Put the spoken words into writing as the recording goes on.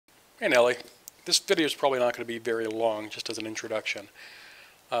Hey Nelly, this video is probably not going to be very long, just as an introduction.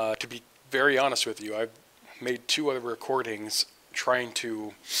 To be very honest with you, I've made 2 other recordings trying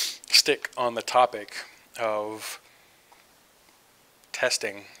to stick on the topic of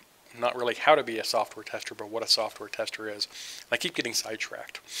testing, not really how to be a software tester, but what a software tester is. And I keep getting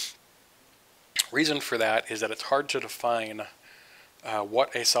sidetracked. Reason for that is that it's hard to define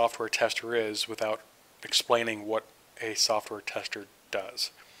what a software tester is without explaining what a software tester does.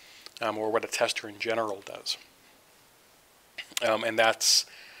 Or what a tester in general does. And that's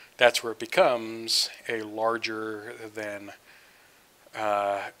where it becomes a larger than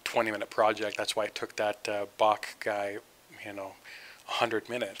 20-minute project. That's why it took that Bach guy, 100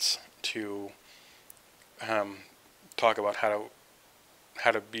 minutes to talk about how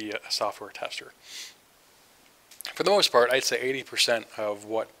to be a software tester. For the most part, I'd say 80% of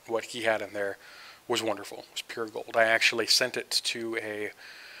what he had in there was wonderful. It was pure gold. I actually sent it to a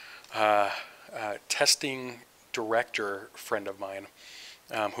testing director friend of mine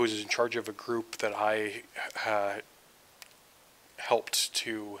who's in charge of a group that I helped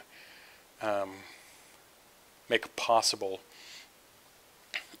to make possible,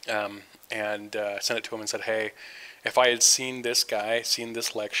 and sent it to him and said, hey, if I had seen this guy, seen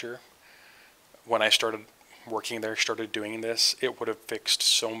this lecture when I started working there, started doing this, it would have fixed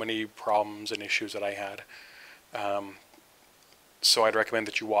so many problems and issues that I had. So I'd recommend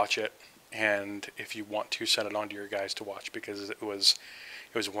that you watch it, and if you want to, send it on to your guys to watch, because it was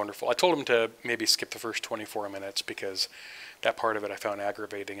wonderful. I told him to maybe skip the first 24 minutes because that part of it I found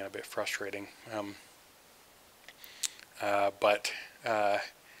aggravating and a bit frustrating. And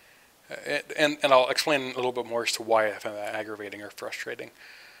I'll explain a little bit more as to why I found that aggravating or frustrating.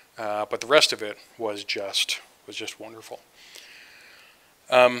 But the rest of it was just wonderful.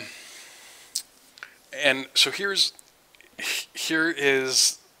 And so here is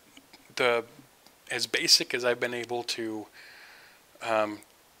as basic as I've been able to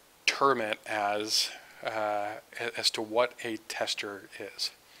term it as to what a tester is.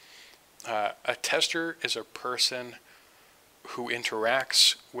 A tester is a person who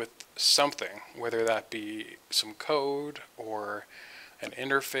interacts with something, whether that be some code or an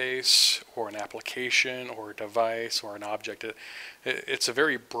interface or an application or a device or an object. It's a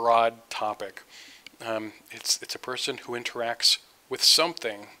very broad topic. It's a person who interacts with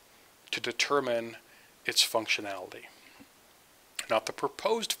something to determine its functionality. Not the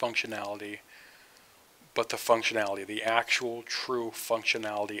proposed functionality, but the functionality, the actual true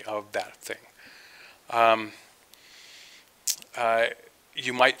functionality of that thing.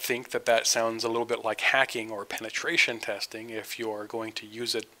 You might think that sounds a little bit like hacking or penetration testing if you're going to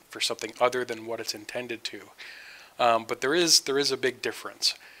use it for something other than what it's intended to. But there is a big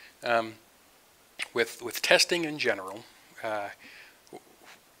difference. With testing in general,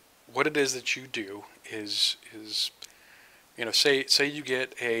 what it is that you do is say you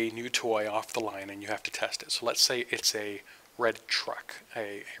get a new toy off the line and you have to test it. So let's say it's a red truck,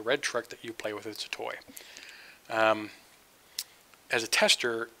 a red truck that you play with as a toy. As a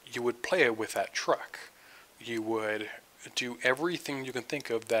tester, you would play with that truck. You would do everything you can think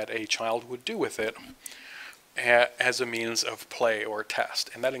of that a child would do with it as a means of play or test.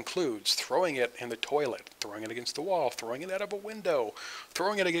 And that includes throwing it in the toilet, throwing it against the wall, throwing it out of a window,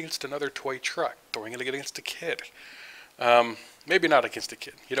 throwing it against another toy truck, throwing it against a kid. Maybe not against a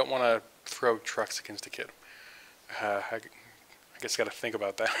kid. You don't want to throw trucks against a kid. I guess you got to think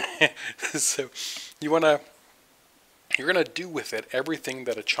about that. So you're going to do with it everything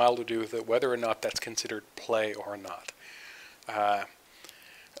that a child would do with it, whether or not that's considered play or not.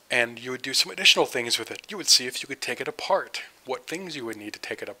 And you would do some additional things with it. You would see if you could take it apart, what things you would need to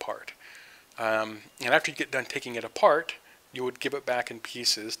take it apart. And after you get done taking it apart, you would give it back in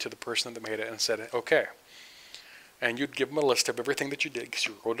pieces to the person that made it and said, okay. And you'd give them a list of everything that you did, because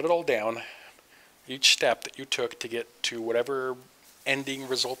you wrote it all down, each step that you took to get to whatever ending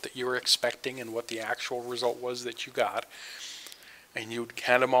result that you were expecting and what the actual result was that you got. And you'd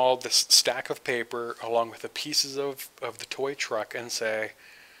hand them all this stack of paper along with the pieces of the toy truck and say,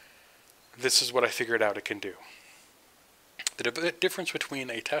 this is what I figured out it can do. The difference between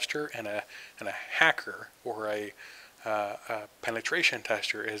a tester and a hacker or a penetration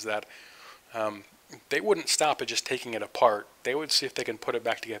tester is that they wouldn't stop at just taking it apart. They would see if they can put it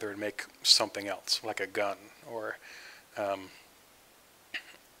back together and make something else, like a gun or a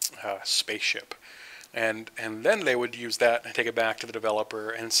spaceship. And then they would use that and take it back to the developer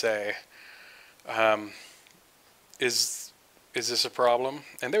and say, is this a problem?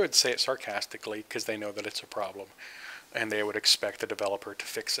 And they would say it sarcastically because they know that it's a problem. And they would expect the developer to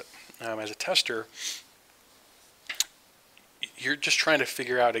fix it. As a tester, you're just trying to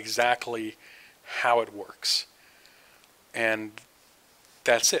figure out exactly how it works. And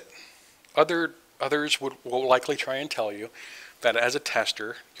that's it. Others will likely try and tell you that as a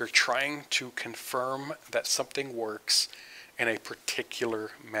tester, you're trying to confirm that something works in a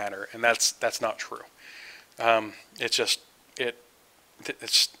particular manner, and that's not true. It's at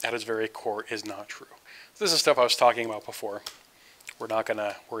its very core is not true. This is stuff I was talking about before. We're not going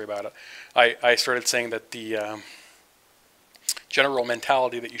to worry about it. I started saying that the general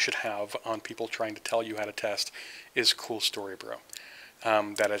mentality that you should have on people trying to tell you how to test is cool story, bro.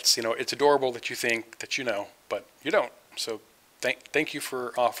 That it's, it's adorable that you think that you know, but you don't. So thank you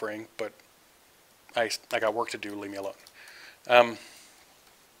for offering, but I got work to do. Leave me alone. Oh,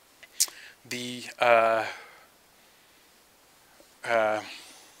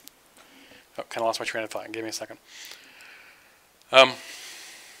 kind of lost my train of thought. Give me a second.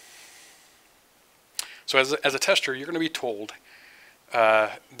 So as a tester, you're going to be told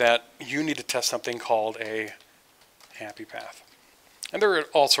that you need to test something called a happy path. And there are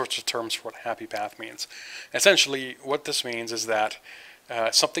all sorts of terms for what happy path means. Essentially, what this means is that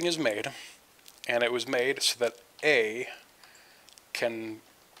something is made, and it was made so that A can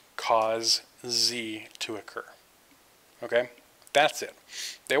cause Z to occur. Okay? That's it.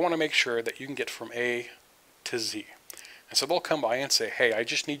 They want to make sure that you can get from A to Z. And so they'll come by and say, hey, I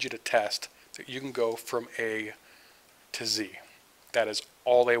just need you to test that you can go from A to Z. That is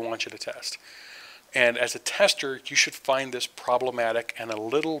all they want you to test. And as a tester, you should find this problematic and a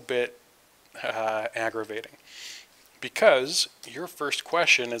little bit aggravating. Because your first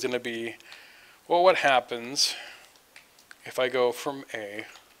question is going to be, well, what happens if I go from A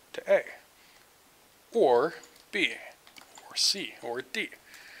to A? Or B, or C, or D?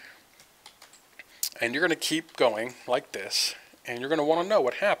 And you're going to keep going like this, and you're going to want to know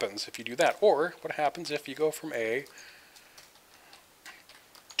what happens if you do that. Or what happens if you go from A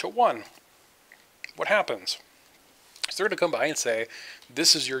to 1? What happens? So they're going to come by and say,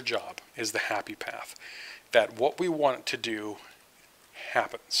 this is your job, is the happy path. That what we want to do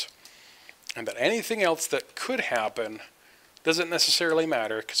happens. And that anything else that could happen doesn't necessarily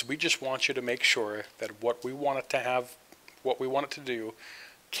matter, because we just want you to make sure that what we want it to have, what we want it to do,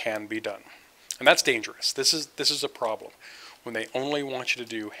 can be done. And that's dangerous. This is a problem when they only want you to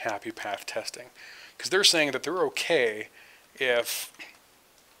do happy path testing. Because they're saying that they're okay if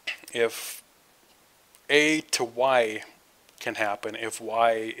A to Y can happen if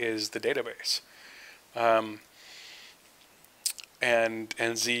Y is the database. And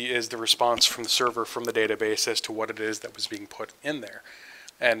Z is the response from the server from the database as to what it is that was being put in there.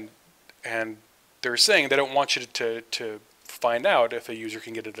 And they're saying they don't want you to find out if a user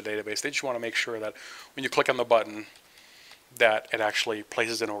can get into the database. They just want to make sure that when you click on the button that it actually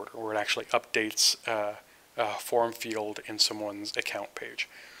places an order, or it actually updates a form field in someone's account page.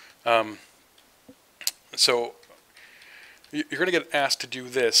 So you're going to get asked to do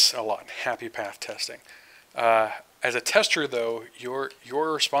this a lot, happy path testing. As a tester, though, your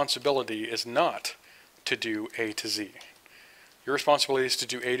responsibility is not to do A to Z. Your responsibility is to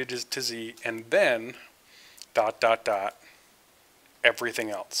do A to Z, and then ... everything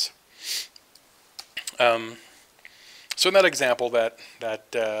else. So in that example that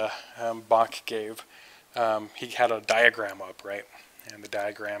Bach gave, he had a diagram up, right? And the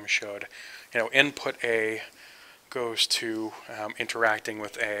diagram showed, input A goes to interacting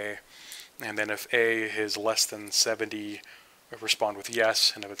with A, and then if A is less than 70, respond with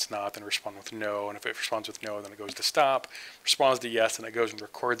yes, and if it's not, then respond with no, and if it responds with no, then it goes to stop, responds to yes, and it goes and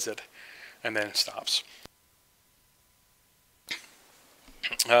records it, and then it stops.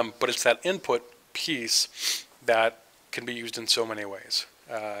 But it's that input piece that can be used in so many ways.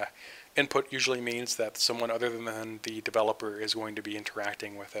 Input usually means that someone other than the developer is going to be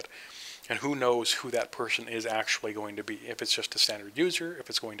interacting with it. And who knows who that person is actually going to be. If it's just a standard user, if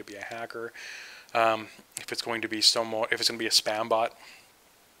it's going to be a hacker, if it's going to be someone, if it's going to be a spam bot.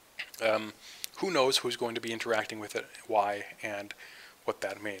 Who knows who's going to be interacting with it, why, and what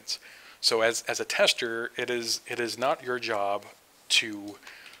that means. So as a tester, it is not your job to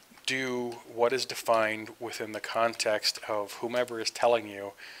do what is defined within the context of whomever is telling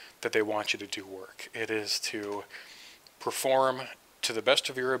you that they want you to do work. It is to perform to the best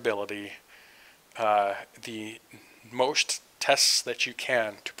of your ability the most tests that you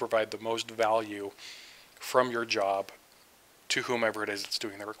can to provide the most value from your job to whomever it is that's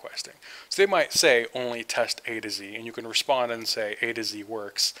doing the requesting. So they might say only test A to Z, and you can respond and say A to Z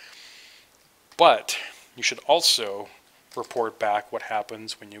works, but you should also report back what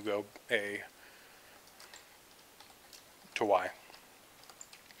happens when you go A to Y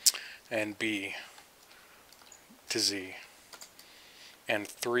and B to Z and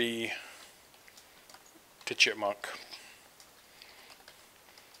 3 to Chipmunk.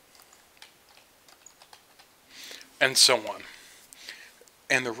 And so on.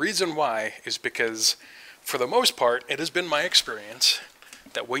 And the reason why is because, for the most part, it has been my experience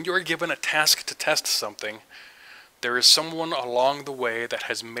that when you are given a task to test something, there is someone along the way that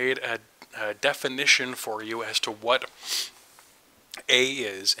has made a definition for you as to what A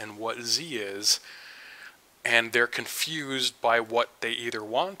is and what Z is, and they're confused by what they either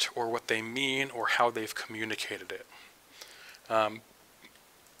want or what they mean or how they've communicated it.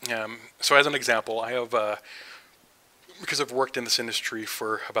 So as an example, I have, because I've worked in this industry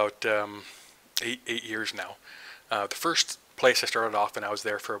for about 8 years now. The first place I started off in, I was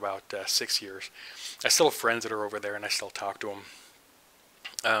there for about 6 years. I still have friends that are over there, and I still talk to them.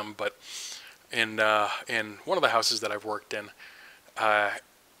 But in one of the houses that I've worked in, I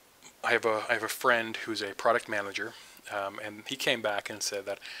have a friend who's a product manager, and he came back and said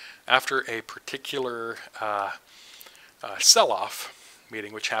that after a particular sell-off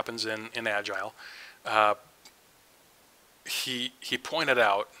meeting, which happens in Agile, he pointed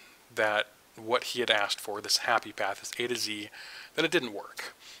out that what he had asked for, this happy path, this A to Z, that it didn't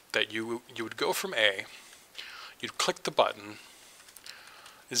work. That you would go from A, you'd click the button,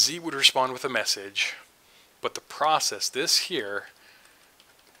 Z would respond with a message, but the process, this here,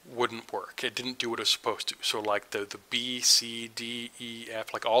 wouldn't work. It didn't do what it was supposed to. So like the B, C, D, E,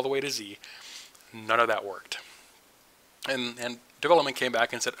 F, like all the way to Z, none of that worked. And development came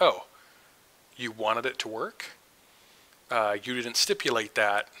back and said, oh, you wanted it to work? You didn't stipulate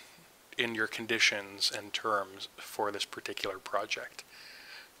that in your conditions and terms for this particular project,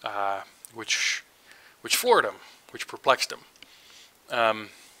 which floored him, which perplexed him,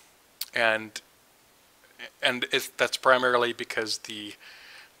 and that's primarily because the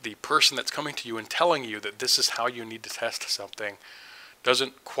person that's coming to you and telling you that this is how you need to test something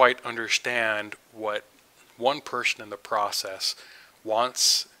doesn't quite understand what one person in the process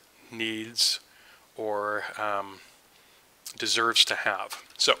wants, needs, or deserves to have.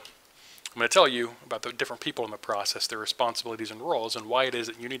 So I'm going to tell you about the different people in the process, their responsibilities and roles, and why it is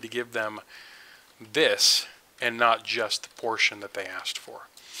that you need to give them this and not just the portion that they asked for.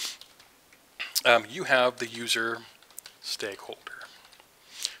 You have the user stakeholder.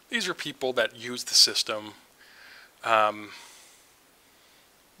 These are people that use the system.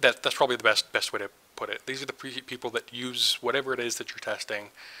 That's probably the best way to put it. These are the people that use whatever it is that you're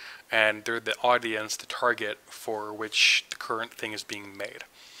testing, and they're the audience, the target for which the current thing is being made.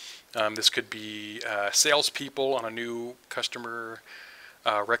 This could be salespeople on a new customer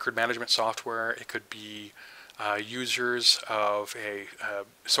record management software. It could be users of a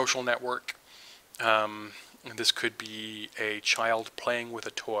social network. This could be a child playing with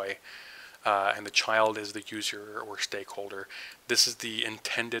a toy, and the child is the user or stakeholder. This is the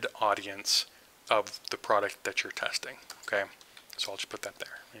intended audience of the product that you're testing. Okay, so I'll just put that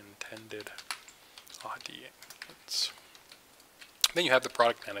there. Intended audience. Then you have the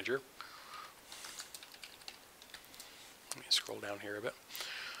product manager. Let me scroll down here a bit.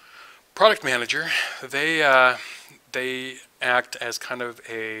 Product manager, they act as kind of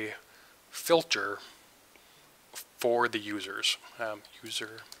a filter for the users. I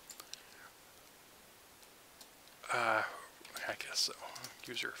guess so.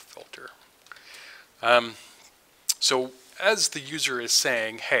 User filter. So as the user is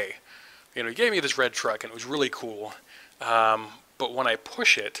saying, hey, you gave me this red truck and it was really cool, but when I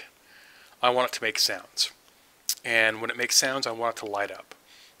push it, I want it to make sounds. And when it makes sounds, I want it to light up.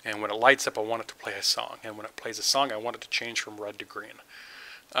 And when it lights up, I want it to play a song. And when it plays a song, I want it to change from red to green.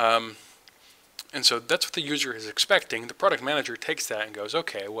 And so that's what the user is expecting. The product manager takes that and goes,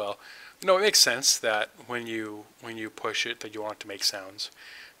 okay, well, it makes sense that when you push it, that you want it to make sounds.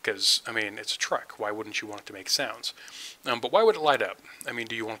 Because, I mean, it's a truck. Why wouldn't you want it to make sounds? But why would it light up? I mean,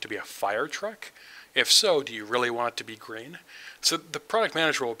 do you want it to be a fire truck? If so, do you really want it to be green? So the product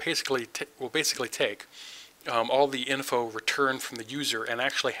manager will basically take all the info returned from the user and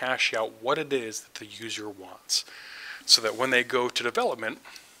actually hash out what it is that the user wants. So that when they go to development,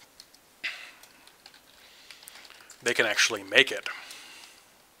 they can actually make it.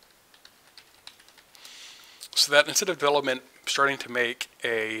 So that instead of development starting to make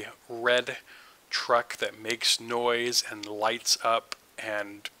a red truck that makes noise and lights up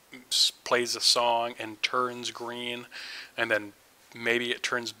and plays a song and turns green, and then maybe it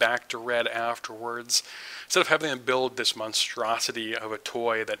turns back to red afterwards, instead of having them build this monstrosity of a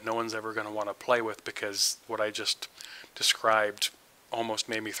toy that no one's ever going to want to play with because what I just described almost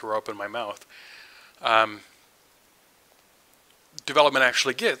made me throw up in my mouth, development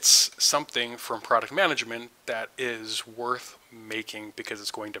actually gets something from product management that is worth making because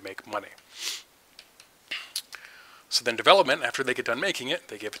it's going to make money. So then development, after they get done making it,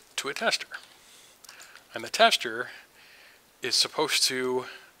 they give it to a tester. And the tester is supposed to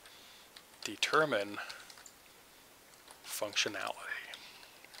determine functionality.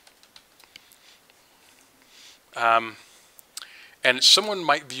 And someone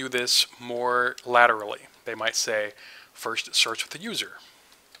might view this more laterally. They might say, first it starts with the user,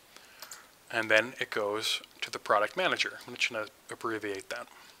 and then it goes to the product manager. I'm just going to abbreviate that.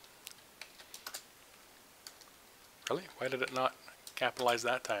 Really? Why did it not capitalize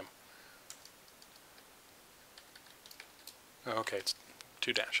that time? Oh, okay, it's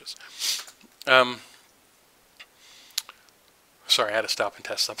 2 dashes. Sorry, I had to stop and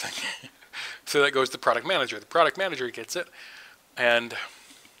test something. So that goes to the product manager. The product manager gets it and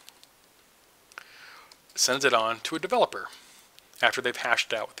sends it on to a developer after they've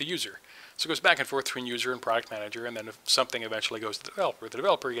hashed it out with the user. So it goes back and forth between user and product manager, and then if something eventually goes to the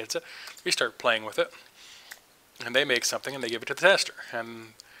developer gets it, they start playing with it, and they make something and they give it to the tester.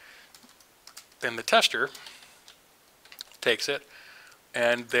 And then the tester takes it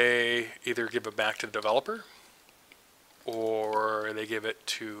and they either give it back to the developer or they give it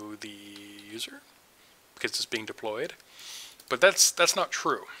to the user because it's being deployed. But that's not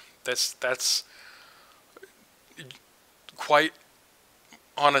true. That's quite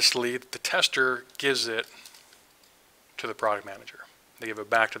honestly, the tester gives it to the product manager. They give it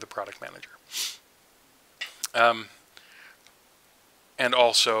back to the product manager. And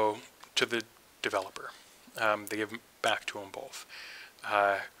also to the developer. They give it back to them both.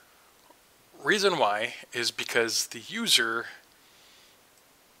 Reason why is because the user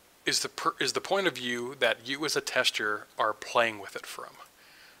is the point of view that you as a tester are playing with it from.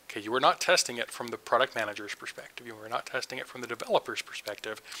 Okay, you are not testing it from the product manager's perspective. You are not testing it from the developer's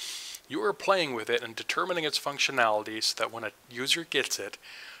perspective. You are playing with it and determining its functionality so that when a user gets it,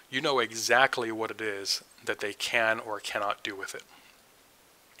 you know exactly what it is that they can or cannot do with it.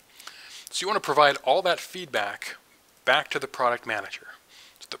 So you want to provide all that feedback back to the product manager.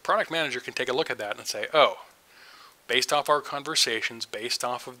 So the product manager can take a look at that and say, oh, based off our conversations, based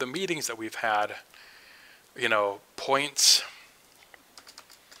off of the meetings that we've had, points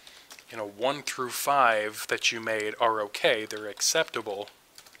 1 through 5 that you made are okay, they're acceptable,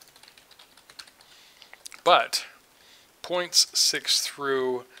 but points 6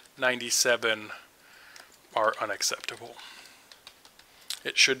 through 97 are unacceptable.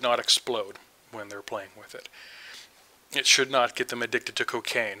 It should not explode when they're playing with it. It should not get them addicted to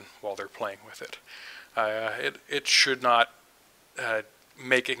cocaine while they're playing with it. It should not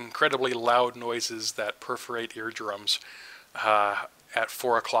make incredibly loud noises that perforate eardrums at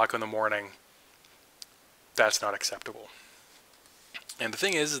 4 o'clock in the morning. That's not acceptable. And the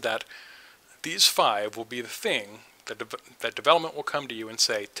thing is that these 5 will be the thing that development will come to you and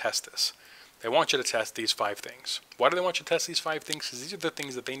say, test this. They want you to test these 5 things. Why do they want you to test these 5 things? Because these are the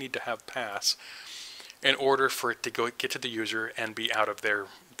things that they need to have pass in order for it to get to the user and be out of their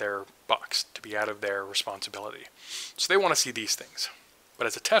box, to be out of their responsibility. So they want to see these things. But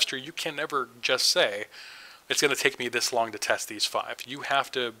as a tester, you can never just say, it's going to take me this long to test these 5. You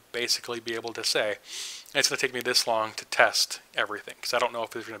have to basically be able to say, it's going to take me this long to test everything. Because I don't know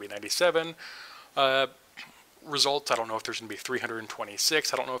if there's going to be 97 results. I don't know if there's going to be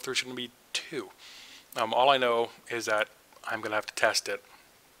 326. I don't know if there's going to be 2. All I know is that I'm going to have to test it.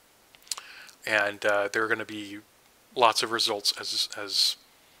 And there are going to be lots of results as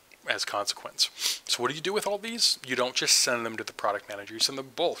consequence. So what do you do with all these? You don't just send them to the product manager. You send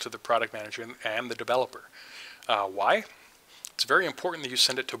them both to the product manager and the developer. Why? It's very important that you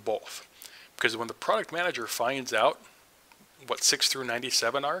send it to both. Because when the product manager finds out what 6 through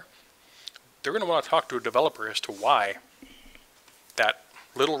 97 are, they're going to want to talk to a developer as to why that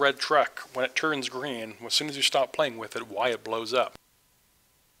little red truck, when it turns green, as soon as you stop playing with it, why it blows up.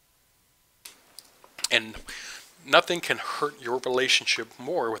 And nothing can hurt your relationship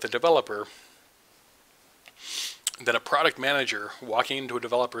more with a developer than a product manager walking into a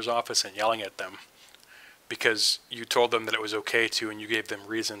developer's office and yelling at them because you told them that it was okay to and you gave them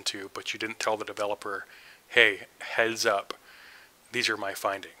reason to, but you didn't tell the developer, hey, heads up, these are my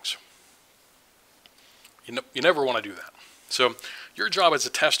findings. You never want to do that. So your job as a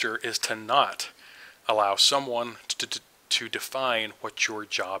tester is to not allow someone to define what your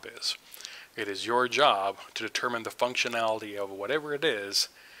job is. It is your job to determine the functionality of whatever it is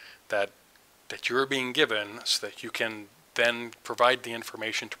that you're being given so that you can then provide the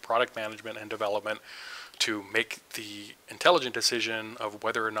information to product management and development to make the intelligent decision of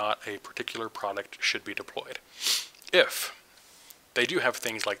whether or not a particular product should be deployed. If they do have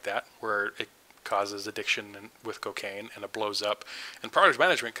things like that where it causes addiction with cocaine and it blows up, and product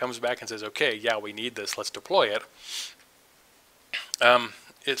management comes back and says, okay, yeah, we need this, let's deploy it.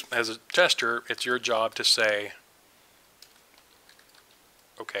 As a tester, it's your job to say,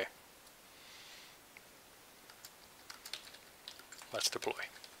 okay, let's deploy.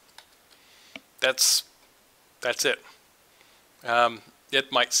 That's it.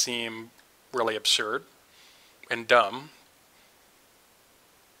 It might seem really absurd and dumb,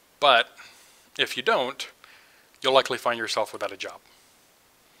 but if you don't, you'll likely find yourself without a job.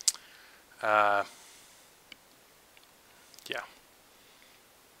 Yeah,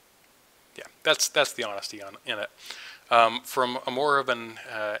 that's the honesty in it. From a more of an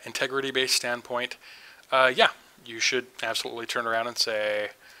integrity-based standpoint, yeah, you should absolutely turn around and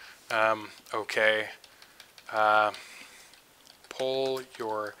say, okay, pull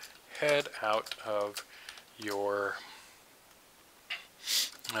your head out of your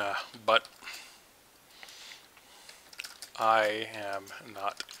butt. I am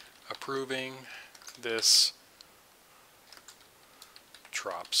not approving this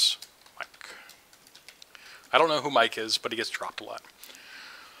drops Mike. I don't know who Mike is, but he gets dropped a lot.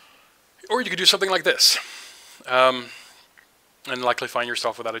 Or you could do something like this. And likely find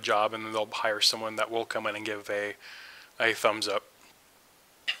yourself without a job, and then they'll hire someone that will come in and give a thumbs up.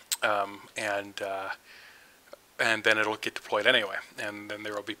 And then it'll get deployed anyway. And then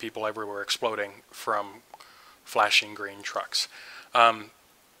there will be people everywhere exploding from flashing green trucks.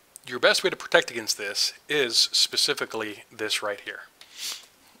 Your best way to protect against this is specifically this right here.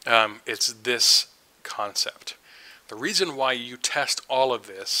 It's this concept. The reason why you test all of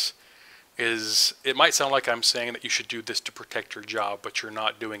this is, it might sound like I'm saying that you should do this to protect your job, but you're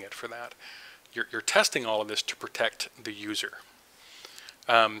not doing it for that. You're testing all of this to protect the user.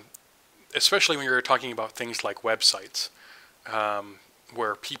 Especially when you're talking about things like websites,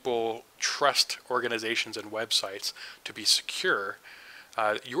 where people trust organizations and websites to be secure.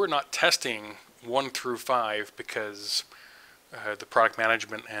 You are not testing 1 through 5 because the product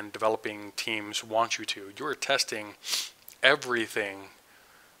management and developing teams want you to. You are testing everything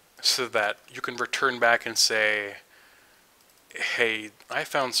so that you can return back and say, hey, I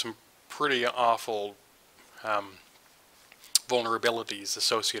found some pretty awful vulnerabilities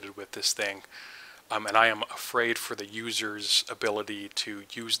associated with this thing, and I am afraid for the user's ability to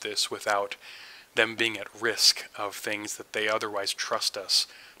use this without them being at risk of things that they otherwise trust us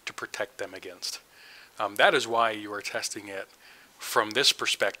to protect them against. That is why you are testing it from this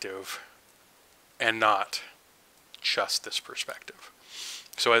perspective and not just this perspective.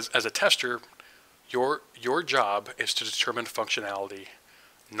 So as a tester, your job is to determine functionality,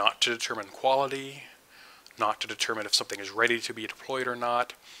 not to determine quality, not to determine if something is ready to be deployed or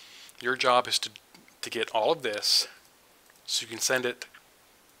not. Your job is to get all of this so you can send it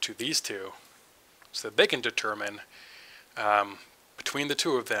to these two so that they can determine between the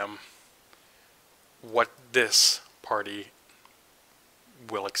two of them what this party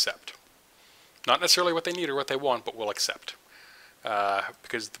will accept. Not necessarily what they need or what they want, but will accept.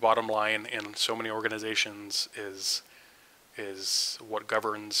 Because the bottom line in so many organizations is what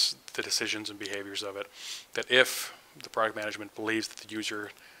governs the decisions and behaviors of it. That if the product management believes that the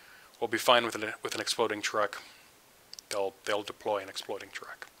user will be fine with an exploding truck, they'll deploy an exploding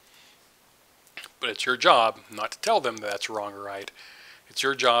truck. But it's your job not to tell them that that's wrong or right. It's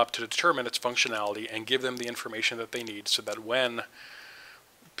your job to determine its functionality and give them the information that they need so that when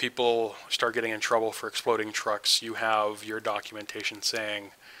people start getting in trouble for exploding trucks, you have your documentation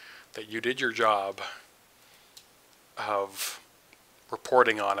saying that you did your job of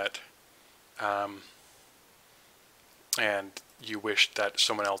reporting on it, and you wish that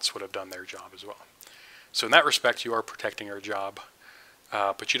someone else would have done their job as well. So in that respect, you are protecting your job,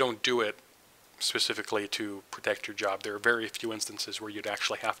 but you don't do it specifically to protect your job. There are very few instances where you'd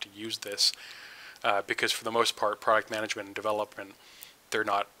actually have to use this, because for the most part, product management and development, they're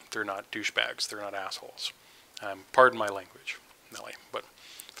not douchebags. They're not assholes. Pardon my language, Nelly, but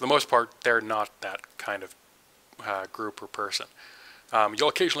for the most part, they're not that kind of group or person. You'll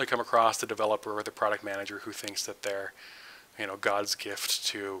occasionally come across the developer or the product manager who thinks that they're, God's gift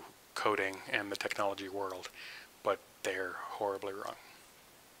to coding and the technology world, but they're horribly wrong.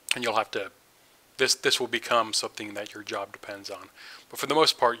 And you'll have to. This will become something that your job depends on. But for the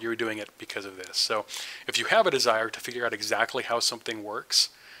most part, you're doing it because of this. So if you have a desire to figure out exactly how something works,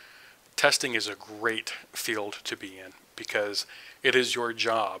 testing is a great field to be in because it is your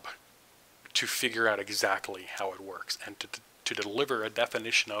job to figure out exactly how it works and to deliver a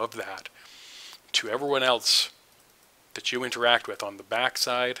definition of that to everyone else that you interact with on the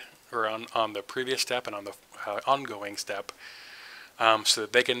backside or on the previous step and on the ongoing step, so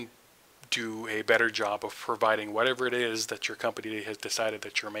that they can do a better job of providing whatever it is that your company has decided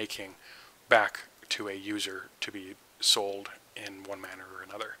that you're making back to a user to be sold in one manner or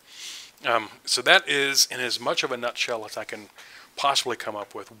another. So that is, in as much of a nutshell as I can possibly come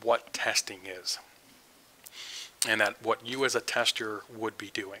up with, what testing is, and that what you as a tester would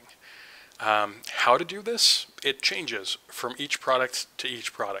be doing. How to do this? It changes from each product to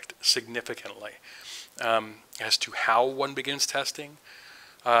each product significantly. As to how one begins testing,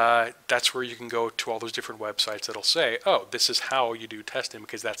 that's where you can go to all those different websites that'll say, oh, this is how you do testing,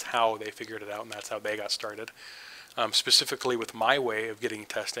 because that's how they figured it out and that's how they got started. Specifically with my way of getting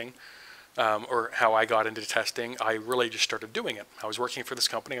testing, or how I got into testing, I really just started doing it. I was working for this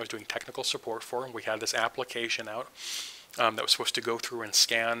company I was doing technical support for, and we had this application out that was supposed to go through and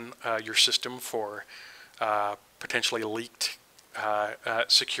scan your system for potentially leaked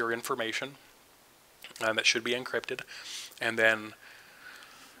secure information that should be encrypted, and then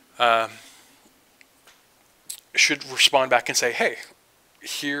should respond back and say, hey,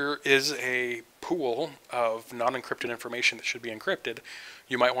 here is a pool of non-encrypted information that should be encrypted.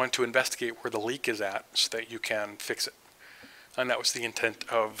 You might want to investigate where the leak is at so that you can fix it. And that was the intent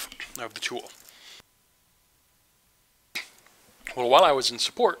of the tool. Well, while I was in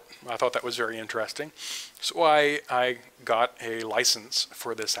support, I thought that was very interesting. So I got a license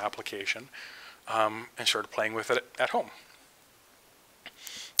for this application and started playing with it at home.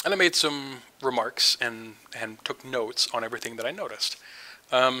 And I made some remarks and took notes on everything that I noticed.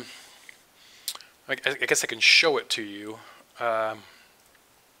 I guess I can show it to you. I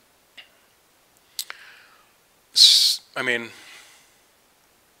mean, I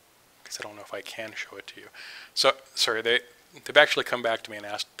guess I don't know if I can show it to you. So, sorry, they've actually come back to me and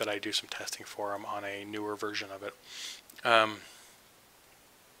asked that I do some testing for them on a newer version of it.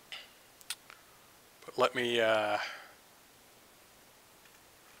 But let me, gosh,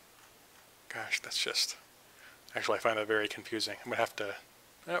 that's just, actually I find that very confusing. I'm going to have to,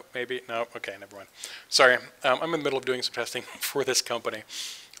 oh, maybe, no, okay, never mind. Sorry, I'm in the middle of doing some testing for this company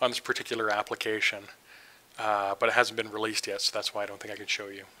on this particular application, but it hasn't been released yet, so that's why I don't think I can show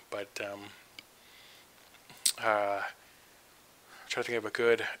you. But I'm trying to think of a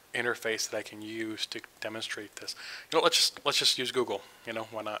good interface that I can use to demonstrate this. You know, let's just use Google. You know,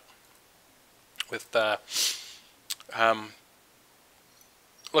 why not? With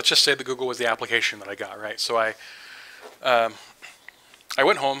let's just say that Google was the application that I got, right? So I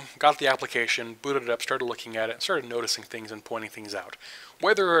went home, got the application, booted it up, started looking at it, and started noticing things and pointing things out.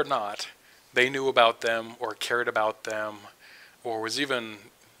 Whether or not they knew about them or cared about them or was even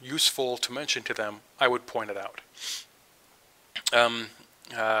useful to mention to them, I would point it out.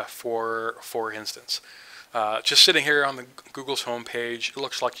 For instance, just sitting here on the Google's homepage, it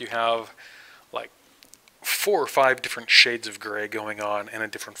looks like you have like 4 or 5 different shades of gray going on in a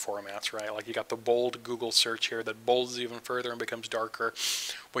different formats, right? Like you got the bold Google search here that bolds even further and becomes darker.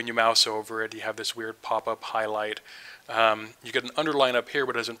 When you mouse over it, you have this weird pop-up highlight. You get an underline up here,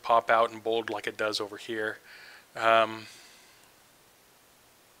 but it doesn't pop out and bold like it does over here.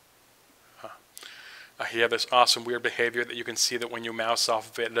 You have this awesome weird behavior that you can see that when you mouse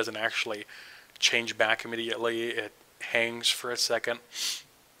off of it, it doesn't actually change back immediately. It hangs for a second,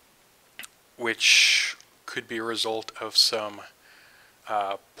 which could be a result of some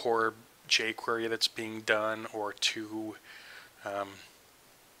poor jQuery that's being done, or too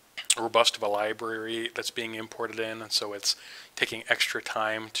robust of a library that's being imported in, and so it's taking extra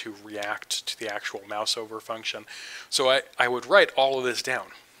time to react to the actual mouse over function. So I would write all of this down.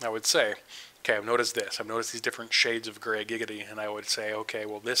 I would say, okay, I've noticed this. I've noticed these different shades of gray giggity, and I would say, okay,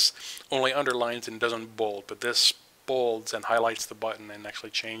 well, this only underlines and doesn't bold, but this bolds and highlights the button and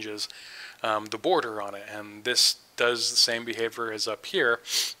actually changes the border on it, and this does the same behavior as up here,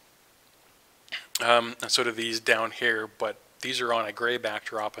 and so do these down here, but these are on a gray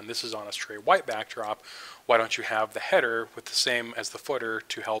backdrop and this is on a straight white backdrop. Why don't you have the header with the same as the footer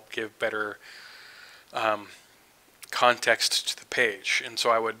to help give better context to the page? And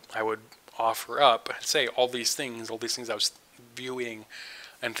so I would offer up and say all these things I was viewing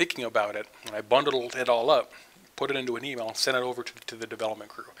and thinking about it, and I bundled it all up, put it into an email, and sent it over to the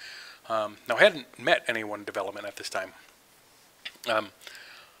development crew. Now, I hadn't met anyone in development at this time,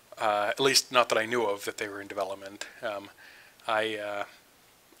 at least not that I knew of that they were in development.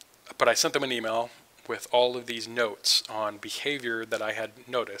 But I sent them an email with all of these notes on behavior that I had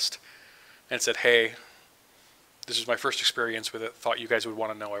noticed, and said, hey, this is my first experience with it. Thought you guys would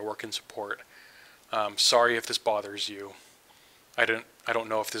want to know. I work in support. Sorry if this bothers you. I don't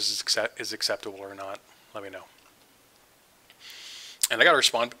know if this is acceptable or not. Let me know. And I got a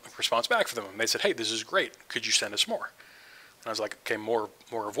response back from them. And they said, hey, this is great. Could you send us more? And I was like, okay, more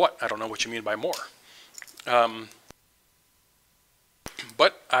of what? I don't know what you mean by more.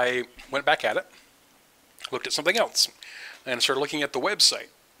 But I went back at it, looked at something else, and started looking at the website,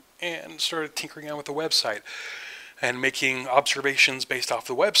 and started tinkering around with the website, and making observations based off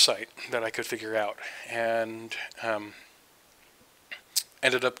the website that I could figure out, and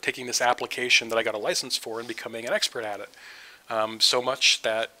ended up taking this application that I got a license for and becoming an expert at it. So much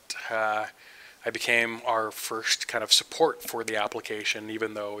that I became our first kind of support for the application,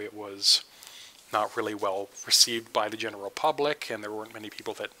 even though it was not really well received by the general public and there weren't many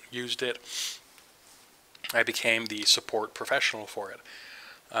people that used it. I became the support professional for it.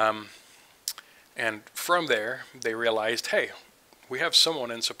 And from there, they realized, hey, we have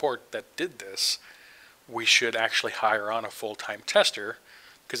someone in support that did this. We should actually hire on a full-time tester,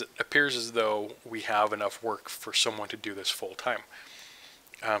 because it appears as though we have enough work for someone to do this full-time.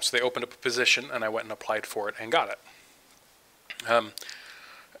 So they opened up a position, and I went and applied for it and got it.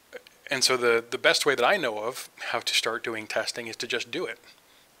 And so the best way that I know of how to start doing testing is to just do it.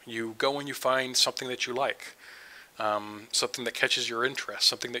 You go and you find something that you like, something that catches your interest,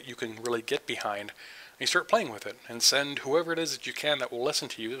 something that you can really get behind, and you start playing with it, and send whoever it is that you can that will listen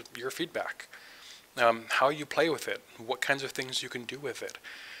to you your feedback. How you play with it, what kinds of things you can do with it,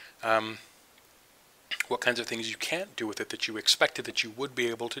 what kinds of things you can't do with it that you expected that you would be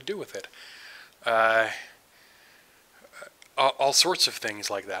able to do with it. All sorts of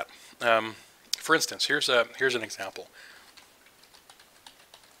things like that. For instance, here's an example.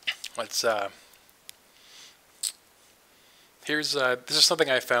 Let's this is something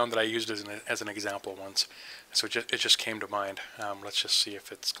I found that I used as an example once, so it just came to mind. Let's just see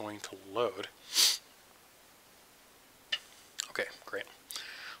if it's going to load. Okay, great.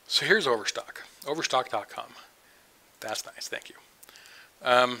 So here's Overstock, overstock.com. That's nice, thank you.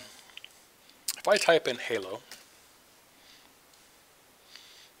 If I type in Halo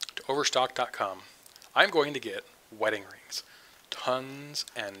to overstock.com, I'm going to get wedding rings. Tons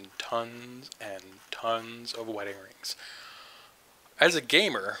and tons and tons of wedding rings. As a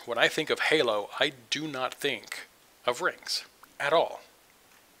gamer, when I think of Halo, I do not think of rings at all,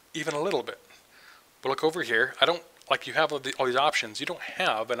 even a little bit. But look over here, I don't, like you have all these options, you don't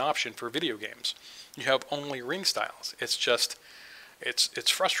have an option for video games. You have only ring styles. It's just, it's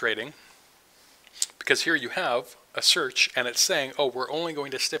frustrating, because here you have a search and it's saying, oh, we're only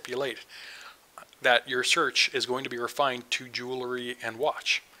going to stipulate that your search is going to be refined to jewelry and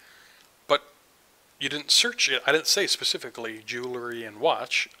watch. But you didn't search it. I didn't say specifically jewelry and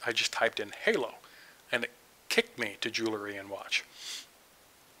watch. I just typed in Halo, and it kicked me to jewelry and watch.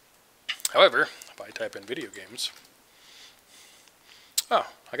 However, if I type in video games, oh,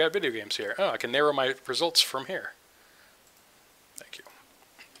 I got video games here. Oh, I can narrow my results from here. Thank you.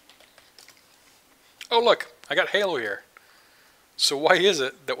 Oh, look, I got Halo here. So why is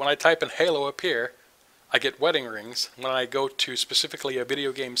it that when I type in Halo up here, I get wedding rings? When I go to specifically a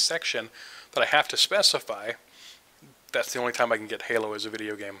video game section that I have to specify, that's the only time I can get Halo as a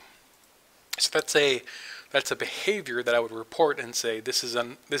video game. So that's a behavior that I would report and say, this is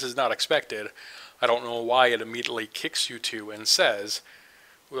not expected. I don't know why it immediately kicks you to and says,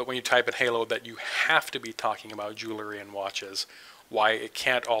 well, when you type in Halo, that you have to be talking about jewelry and watches, why it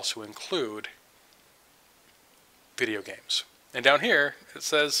can't also include video games. And down here, it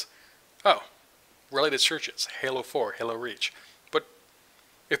says, oh, related searches, Halo 4, Halo Reach. But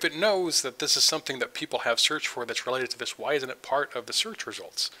if it knows that this is something that people have searched for that's related to this, why isn't it part of the search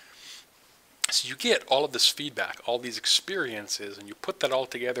results? So you get all of this feedback, all these experiences, and you put that all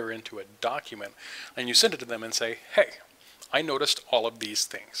together into a document, and you send it to them and say, hey, I noticed all of these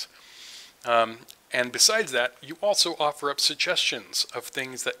things. And besides that, you also offer up suggestions of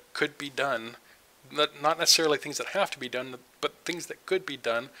things that could be done, not necessarily things that have to be done, but things that could be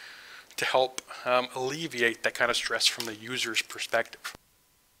done to help alleviate that kind of stress from the user's perspective.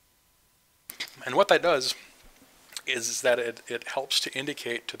 And what that does is that it helps to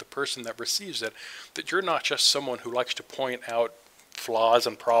indicate to the person that receives it that you're not just someone who likes to point out flaws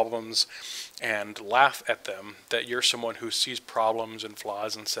and problems and laugh at them, that you're someone who sees problems and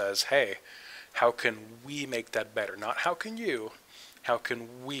flaws and says, hey, how can we make that better? Not how can you, how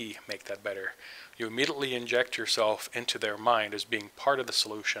can we make that better? You immediately inject yourself into their mind as being part of the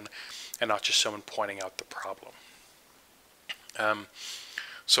solution and not just someone pointing out the problem.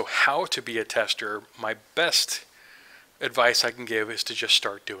 So how to be a tester, my best advice I can give is to just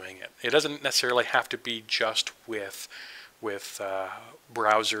start doing it. It doesn't necessarily have to be just with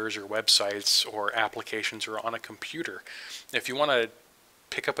browsers or websites or applications or on a computer. If you want to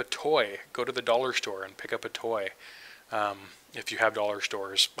pick up a toy, go to the dollar store and pick up a toy. If you have dollar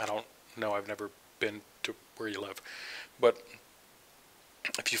stores, I don't know, I've never been to where you live. But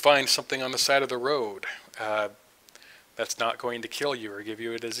if you find something on the side of the road that's not going to kill you or give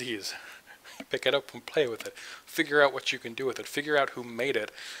you a disease, pick it up and play with it. Figure out what you can do with it. Figure out who made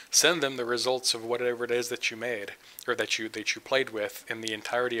it. Send them the results of whatever it is that you made or that you played with in the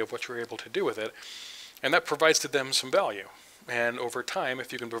entirety of what you were able to do with it. And that provides to them some value. And over time,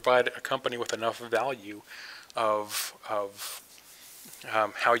 if you can provide a company with enough value of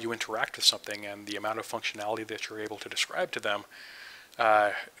how you interact with something and the amount of functionality that you're able to describe to them,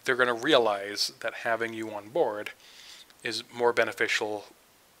 they're going to realize that having you on board is more beneficial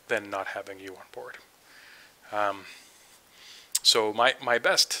than not having you on board. So my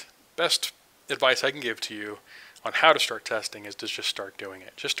best advice I can give to you on how to start testing is to just start doing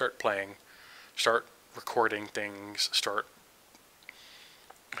it. Just start playing, start recording things, start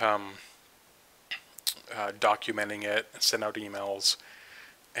documenting it, send out emails,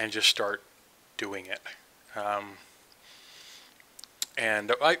 and just start doing it.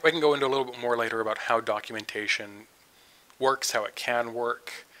 And I can go into a little bit more later about how documentation works, how it can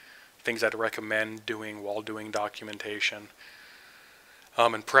work, things I'd recommend doing while doing documentation.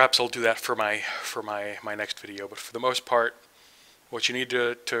 And perhaps I'll do that for my next video. But for the most part, what you need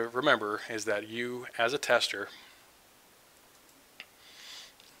to remember is that you, as a tester,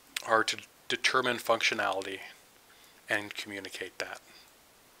 are to determine functionality and communicate that.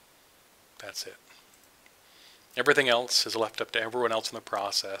 That's it. Everything else is left up to everyone else in the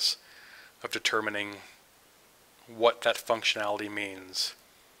process of determining what that functionality means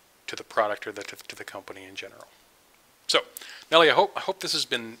to the product or to the company in general. So, Nelly, I hope this has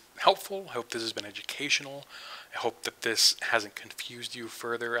been helpful. I hope this has been educational. I hope that this hasn't confused you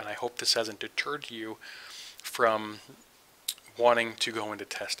further, and I hope this hasn't deterred you from wanting to go into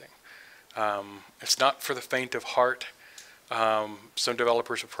testing. It's not for the faint of heart. Some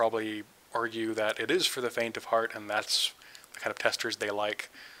developers would probably argue that it is for the faint of heart, and that's the kind of testers they like.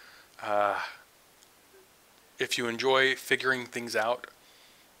 If you enjoy figuring things out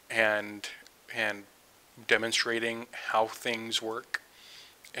and demonstrating how things work,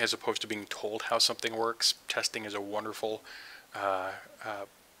 as opposed to being told how something works, testing is a wonderful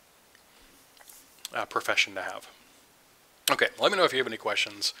profession to have. Okay, let me know if you have any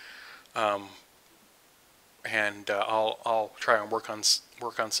questions, and I'll try and work on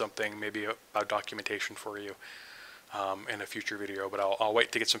something, maybe about documentation for you in a future video. But I'll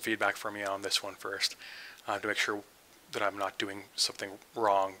wait to get some feedback from you on this one first, to make sure that I'm not doing something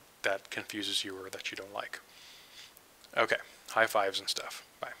wrong that confuses you or that you don't like. Okay, high fives and stuff.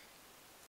 Bye.